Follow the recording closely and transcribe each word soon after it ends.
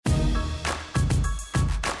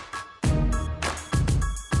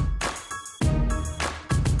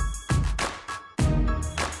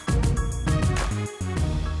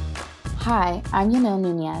Hi, I'm Yanil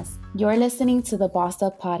Nunez. You're listening to the Bossed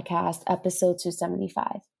Up Podcast, episode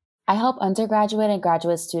 275. I help undergraduate and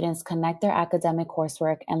graduate students connect their academic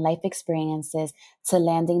coursework and life experiences to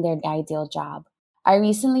landing their ideal job. I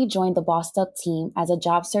recently joined the Bossed Up team as a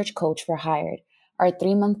job search coach for Hired, our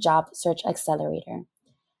 3-month job search accelerator.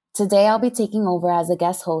 Today, I'll be taking over as a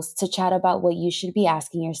guest host to chat about what you should be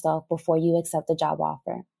asking yourself before you accept a job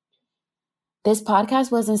offer. This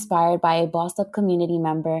podcast was inspired by a Bossed Up community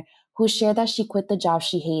member who shared that she quit the job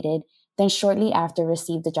she hated, then shortly after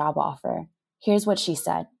received a job offer. Here's what she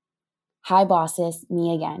said. Hi bosses,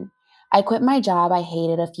 me again. I quit my job I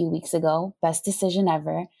hated a few weeks ago, best decision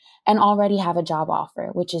ever, and already have a job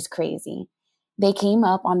offer, which is crazy. They came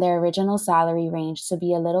up on their original salary range to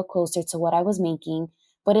be a little closer to what I was making,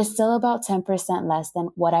 but it's still about 10% less than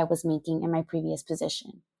what I was making in my previous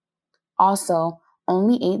position. Also,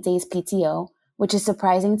 only 8 days PTO, which is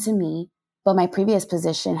surprising to me, but my previous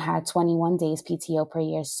position had 21 days PTO per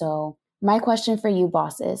year. So my question for you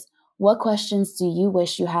bosses, what questions do you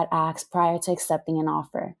wish you had asked prior to accepting an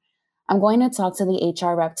offer? I'm going to talk to the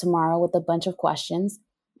HR rep tomorrow with a bunch of questions.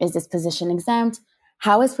 Is this position exempt?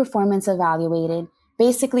 How is performance evaluated?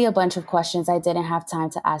 Basically a bunch of questions I didn't have time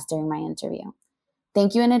to ask during my interview.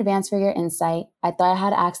 Thank you in advance for your insight. I thought I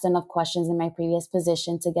had asked enough questions in my previous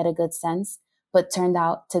position to get a good sense, but turned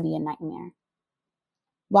out to be a nightmare.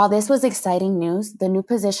 While this was exciting news, the new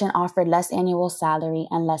position offered less annual salary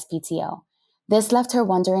and less PTO. This left her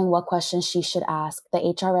wondering what questions she should ask the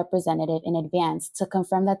HR representative in advance to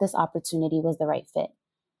confirm that this opportunity was the right fit.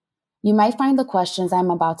 You might find the questions I'm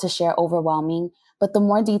about to share overwhelming, but the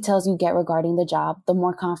more details you get regarding the job, the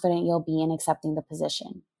more confident you'll be in accepting the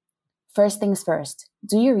position. First things first,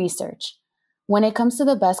 do your research. When it comes to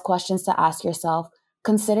the best questions to ask yourself,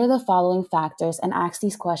 consider the following factors and ask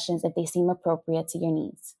these questions if they seem appropriate to your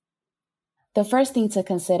needs. The first thing to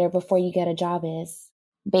consider before you get a job is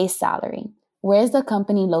base salary. Where is the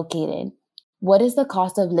company located? What is the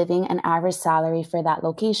cost of living and average salary for that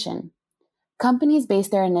location? Companies base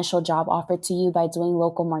their initial job offer to you by doing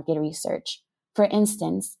local market research. For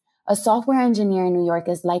instance, a software engineer in New York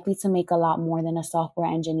is likely to make a lot more than a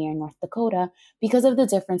software engineer in North Dakota because of the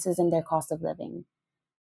differences in their cost of living.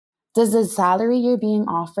 Does the salary you're being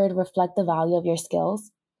offered reflect the value of your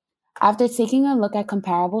skills? After taking a look at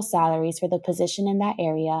comparable salaries for the position in that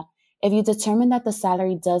area, if you determine that the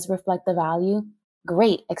salary does reflect the value,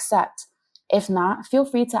 great, accept. If not, feel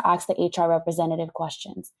free to ask the HR representative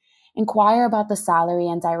questions. Inquire about the salary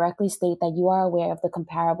and directly state that you are aware of the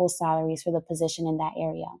comparable salaries for the position in that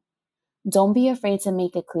area. Don't be afraid to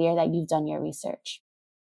make it clear that you've done your research.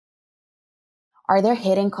 Are there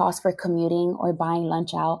hidden costs for commuting or buying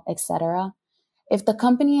lunch out, etc.? If the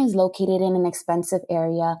company is located in an expensive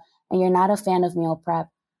area and you're not a fan of meal prep,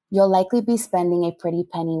 you'll likely be spending a pretty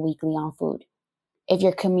penny weekly on food. If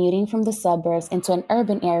you're commuting from the suburbs into an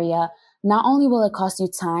urban area, not only will it cost you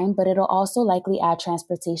time, but it'll also likely add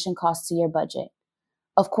transportation costs to your budget.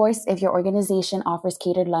 Of course, if your organization offers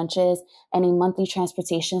catered lunches and a monthly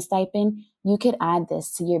transportation stipend, you could add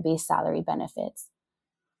this to your base salary benefits.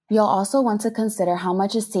 You'll also want to consider how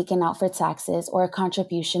much is taken out for taxes or a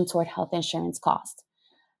contribution toward health insurance costs.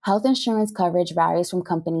 Health insurance coverage varies from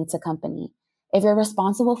company to company. If you're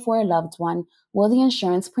responsible for a loved one, will the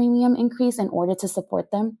insurance premium increase in order to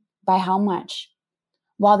support them? By how much?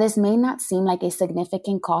 While this may not seem like a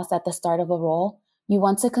significant cost at the start of a role, you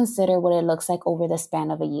want to consider what it looks like over the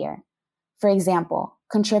span of a year. For example,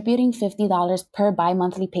 contributing $50 per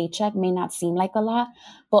bi-monthly paycheck may not seem like a lot,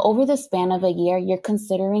 but over the span of a year, you're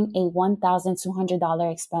considering a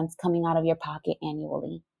 $1,200 expense coming out of your pocket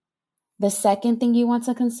annually. The second thing you want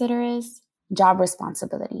to consider is job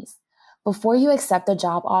responsibilities. Before you accept a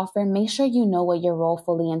job offer, make sure you know what your role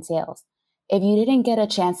fully entails. If you didn't get a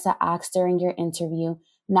chance to ask during your interview,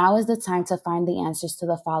 now is the time to find the answers to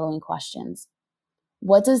the following questions.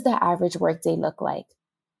 What does the average workday look like?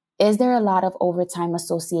 Is there a lot of overtime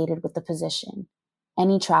associated with the position?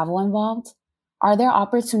 Any travel involved? Are there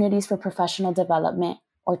opportunities for professional development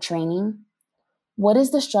or training? What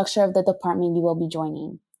is the structure of the department you will be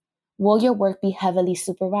joining? Will your work be heavily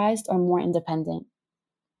supervised or more independent?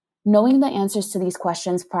 Knowing the answers to these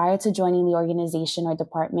questions prior to joining the organization or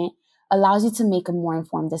department allows you to make a more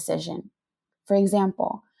informed decision. For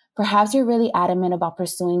example, perhaps you're really adamant about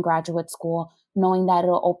pursuing graduate school, knowing that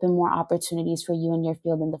it'll open more opportunities for you in your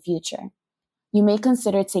field in the future. You may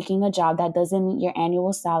consider taking a job that doesn't meet your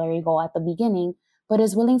annual salary goal at the beginning, but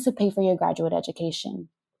is willing to pay for your graduate education.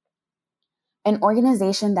 An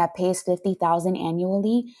organization that pays $50,000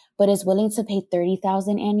 annually, but is willing to pay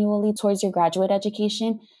 $30,000 annually towards your graduate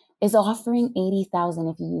education is offering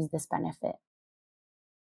 $80,000 if you use this benefit.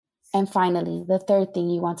 And finally, the third thing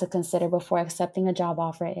you want to consider before accepting a job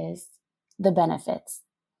offer is the benefits.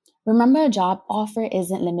 Remember, a job offer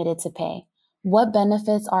isn't limited to pay. What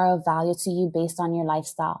benefits are of value to you based on your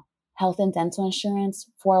lifestyle? Health and dental insurance,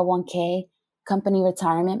 401k, company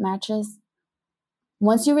retirement matches?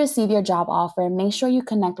 Once you receive your job offer, make sure you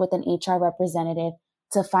connect with an HR representative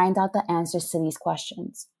to find out the answers to these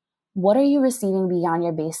questions. What are you receiving beyond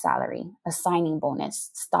your base salary, a signing bonus,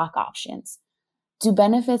 stock options? Do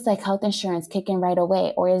benefits like health insurance kick in right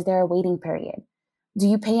away, or is there a waiting period? Do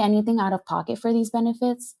you pay anything out of pocket for these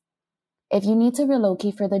benefits? If you need to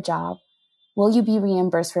relocate for the job, will you be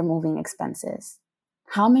reimbursed for moving expenses?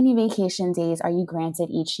 How many vacation days are you granted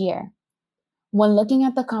each year? When looking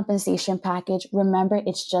at the compensation package, remember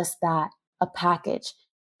it's just that, a package.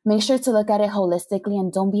 Make sure to look at it holistically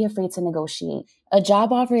and don't be afraid to negotiate. A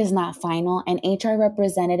job offer is not final, and HR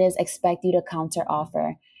representatives expect you to counter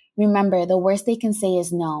offer. Remember, the worst they can say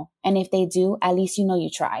is no, and if they do, at least you know you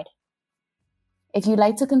tried. If you'd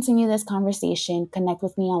like to continue this conversation, connect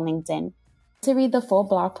with me on LinkedIn. To read the full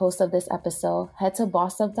blog post of this episode, head to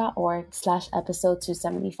bossup.org/episode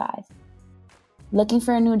 275. Looking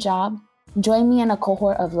for a new job? Join me in a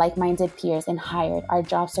cohort of like-minded peers in Hired, our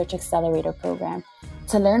job search accelerator program.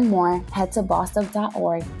 To learn more, head to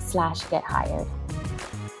bossup.org/gethired.